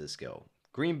San Francisco.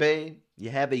 Green Bay,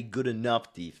 you have a good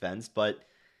enough defense, but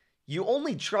you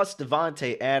only trust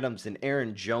Devontae Adams and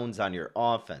Aaron Jones on your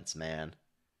offense, man.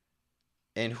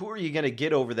 And who are you going to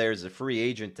get over there as a free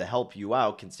agent to help you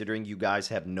out, considering you guys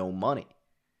have no money?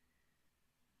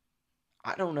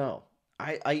 I don't know.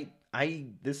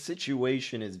 This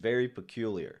situation is very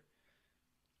peculiar.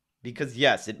 Because,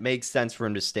 yes, it makes sense for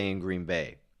him to stay in Green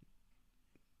Bay.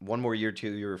 1 more year,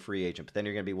 2 year, a free agent. But then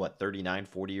you're going to be, 39,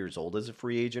 40 years old as a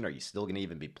free agent? Are you still going to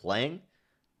even be playing?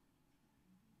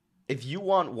 If you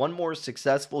want 1 more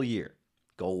successful year,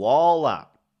 go all out.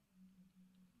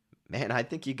 Man, I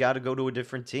think you got to go to a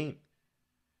different team.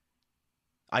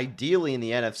 Ideally in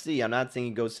the NFC, I'm not saying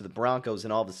he goes to the Broncos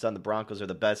and all of a sudden the Broncos are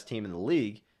the best team in the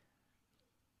league.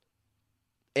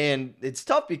 And it's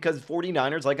tough because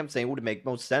 49ers, like I'm saying, would make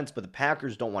most sense, but the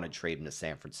Packers don't want to trade him to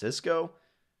San Francisco.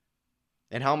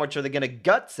 And how much are they going to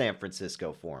gut San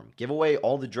Francisco for him? Give away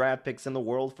all the draft picks in the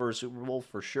world for a Super Bowl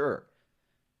for sure.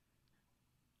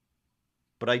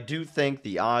 But I do think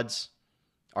the odds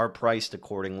are priced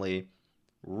accordingly.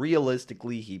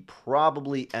 Realistically, he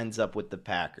probably ends up with the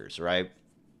Packers, right?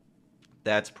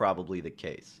 That's probably the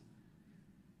case.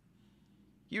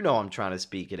 You know I'm trying to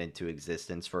speak it into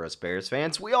existence for us Bears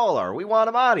fans. We all are. We want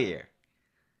him out of here.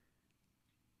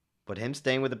 But him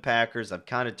staying with the Packers, I've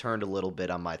kind of turned a little bit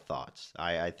on my thoughts.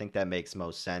 I think that makes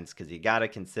most sense because you got to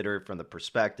consider it from the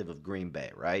perspective of Green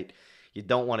Bay, right? You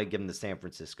don't want to give him to San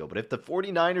Francisco. But if the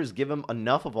 49ers give him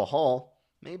enough of a haul,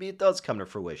 maybe it does come to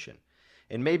fruition.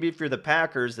 And maybe if you're the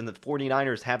Packers and the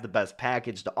 49ers have the best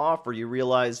package to offer, you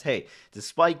realize, hey,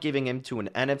 despite giving him to an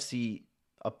NFC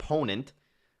opponent,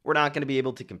 we're not going to be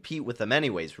able to compete with them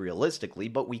anyways, realistically,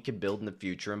 but we can build in the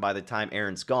future. And by the time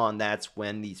Aaron's gone, that's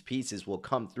when these pieces will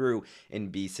come through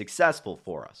and be successful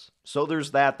for us. So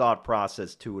there's that thought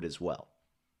process to it as well.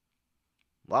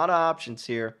 A lot of options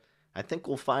here. I think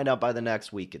we'll find out by the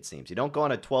next week, it seems. You don't go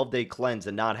on a 12-day cleanse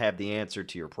and not have the answer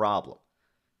to your problem.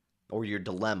 Or your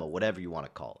dilemma, whatever you want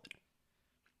to call it.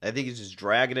 I think he's just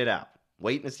dragging it out.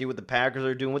 Waiting to see what the Packers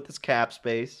are doing with this cap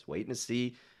space. Waiting to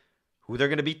see who they're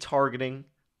going to be targeting.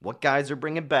 What guys are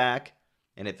bringing back.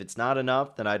 And if it's not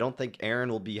enough, then I don't think Aaron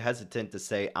will be hesitant to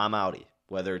say, I'm outie.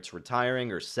 Whether it's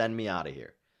retiring or send me out of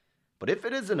here. But if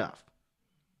it is enough,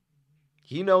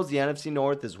 he knows the NFC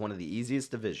North is one of the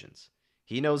easiest divisions.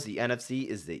 He knows the NFC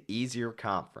is the easier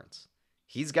conference.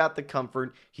 He's got the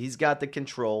comfort. He's got the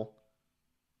control.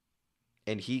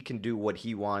 And he can do what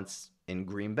he wants in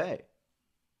Green Bay.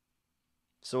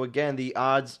 So again, the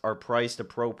odds are priced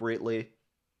appropriately.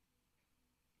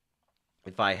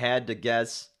 If I had to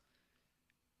guess,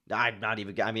 I've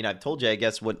told you, I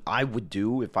guess, what I would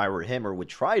do if I were him or would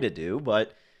try to do,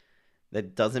 but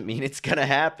that doesn't mean it's going to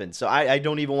happen. So I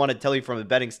don't even want to tell you from a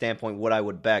betting standpoint what I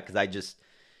would bet, because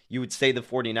you would say the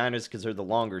 49ers because they're the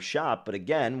longer shot. But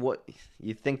again, what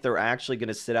you think they're actually going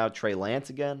to sit out Trey Lance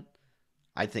again?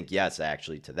 I think yes,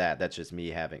 actually, to that. That's just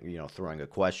me throwing a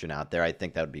question out there. I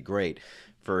think that would be great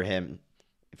for him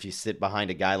if you sit behind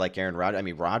a guy like Aaron Rodgers. I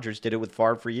mean, Rodgers did it with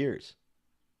Favre for years.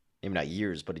 Maybe not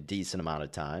years, but a decent amount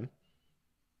of time.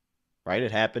 Right?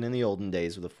 It happened in the olden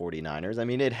days with the 49ers. I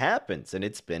mean, it happens, and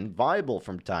it's been viable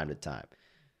from time to time.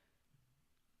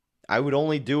 I would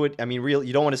only do it,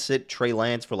 you don't want to sit Trey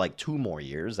Lance for 2 more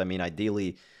years. I mean,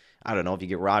 ideally, I don't know if you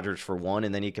get Rodgers for 1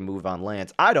 and then you can move on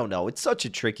Lance. I don't know. It's such a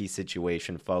tricky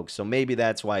situation, folks. So maybe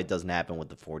that's why it doesn't happen with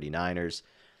the 49ers.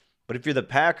 But if you're the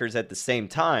Packers at the same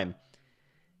time,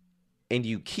 and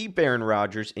you keep Aaron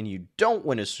Rodgers and you don't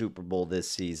win a Super Bowl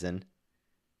this season,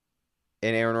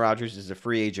 and Aaron Rodgers is a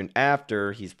free agent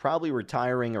after, he's probably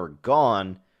retiring or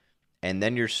gone, and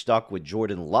then you're stuck with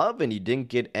Jordan Love and you didn't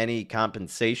get any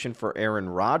compensation for Aaron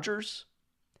Rodgers,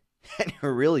 and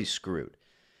you're really screwed.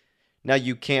 Now,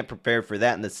 you can't prepare for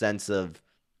that in the sense of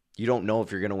you don't know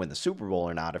if you're going to win the Super Bowl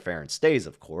or not if Aaron stays,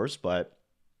 of course, but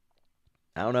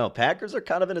I don't know. Packers are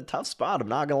kind of in a tough spot, I'm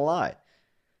not going to lie.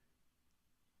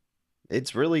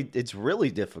 It's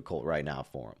really difficult right now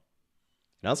for them.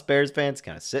 And us Bears fans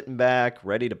kind of sitting back,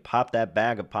 ready to pop that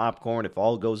bag of popcorn if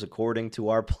all goes according to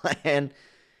our plan.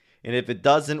 And if it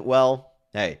doesn't, well,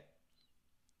 hey,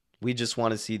 we just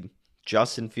want to see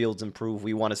Justin Fields improve.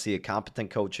 We want to see a competent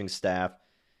coaching staff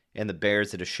and the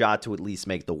Bears at a shot to at least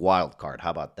make the wild card.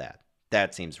 How about that?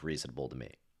 That seems reasonable to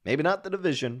me. Maybe not the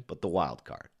division, but the wild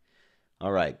card.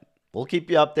 All right, we'll keep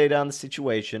you updated on the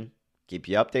situation. Keep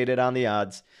you updated on the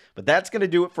odds. But that's going to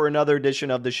do it for another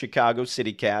edition of the Chicago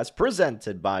City Cast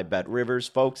presented by BetRivers.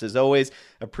 Folks, as always,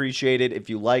 appreciate it if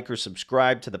you like or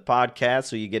subscribe to the podcast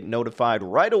so you get notified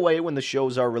right away when the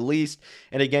shows are released.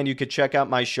 And again, you could check out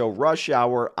my show Rush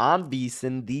Hour on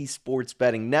VSiN, the Sports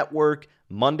Betting Network,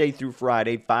 Monday through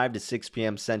Friday, 5 to 6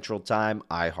 p.m. Central Time,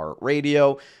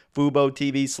 iHeartRadio, Fubo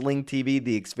TV, Sling TV,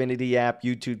 the Xfinity app,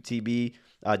 YouTube TV,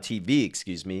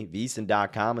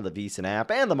 VSiN.com and the VSiN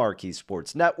app, and the Marquee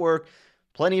Sports Network.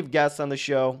 Plenty of guests on the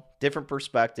show, different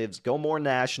perspectives, go more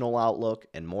national outlook,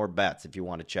 and more bets if you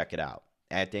want to check it out.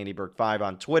 At Danny Burke 5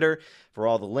 on Twitter for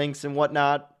all the links and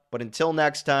whatnot. But until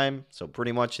next time, so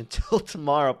pretty much until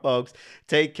tomorrow, folks,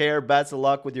 take care, best of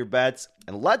luck with your bets,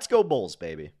 and let's go Bulls,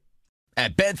 baby.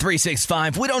 At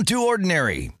Bet365, we don't do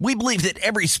ordinary. We believe that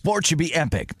every sport should be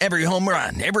epic. Every home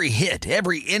run, every hit,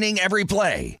 every inning, every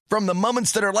play. From the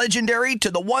moments that are legendary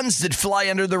to the ones that fly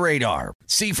under the radar.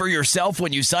 See for yourself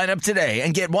when you sign up today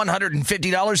and get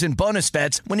 $150 in bonus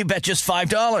bets when you bet just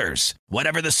 $5.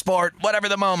 Whatever the sport, whatever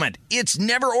the moment, it's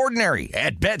never ordinary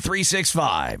at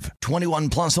Bet365. 21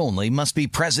 plus only. Must be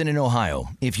present in Ohio.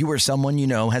 If you or someone you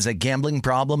know has a gambling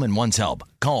problem and wants help,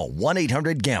 call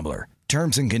 1-800-GAMBLER.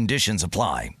 Terms and conditions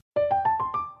apply.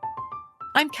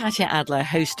 I'm Katya Adler,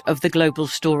 host of The Global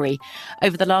Story.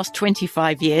 Over the last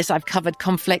 25 years, I've covered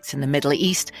conflicts in the Middle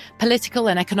East, political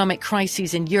and economic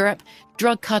crises in Europe,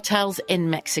 drug cartels in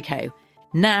Mexico.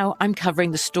 Now I'm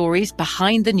covering the stories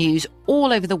behind the news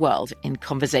all over the world in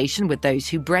conversation with those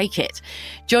who break it.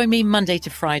 Join me Monday to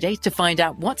Friday to find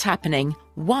out what's happening,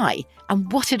 why, and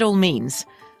what it all means.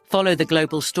 Follow The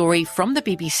Global Story from the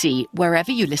BBC wherever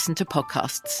you listen to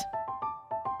podcasts.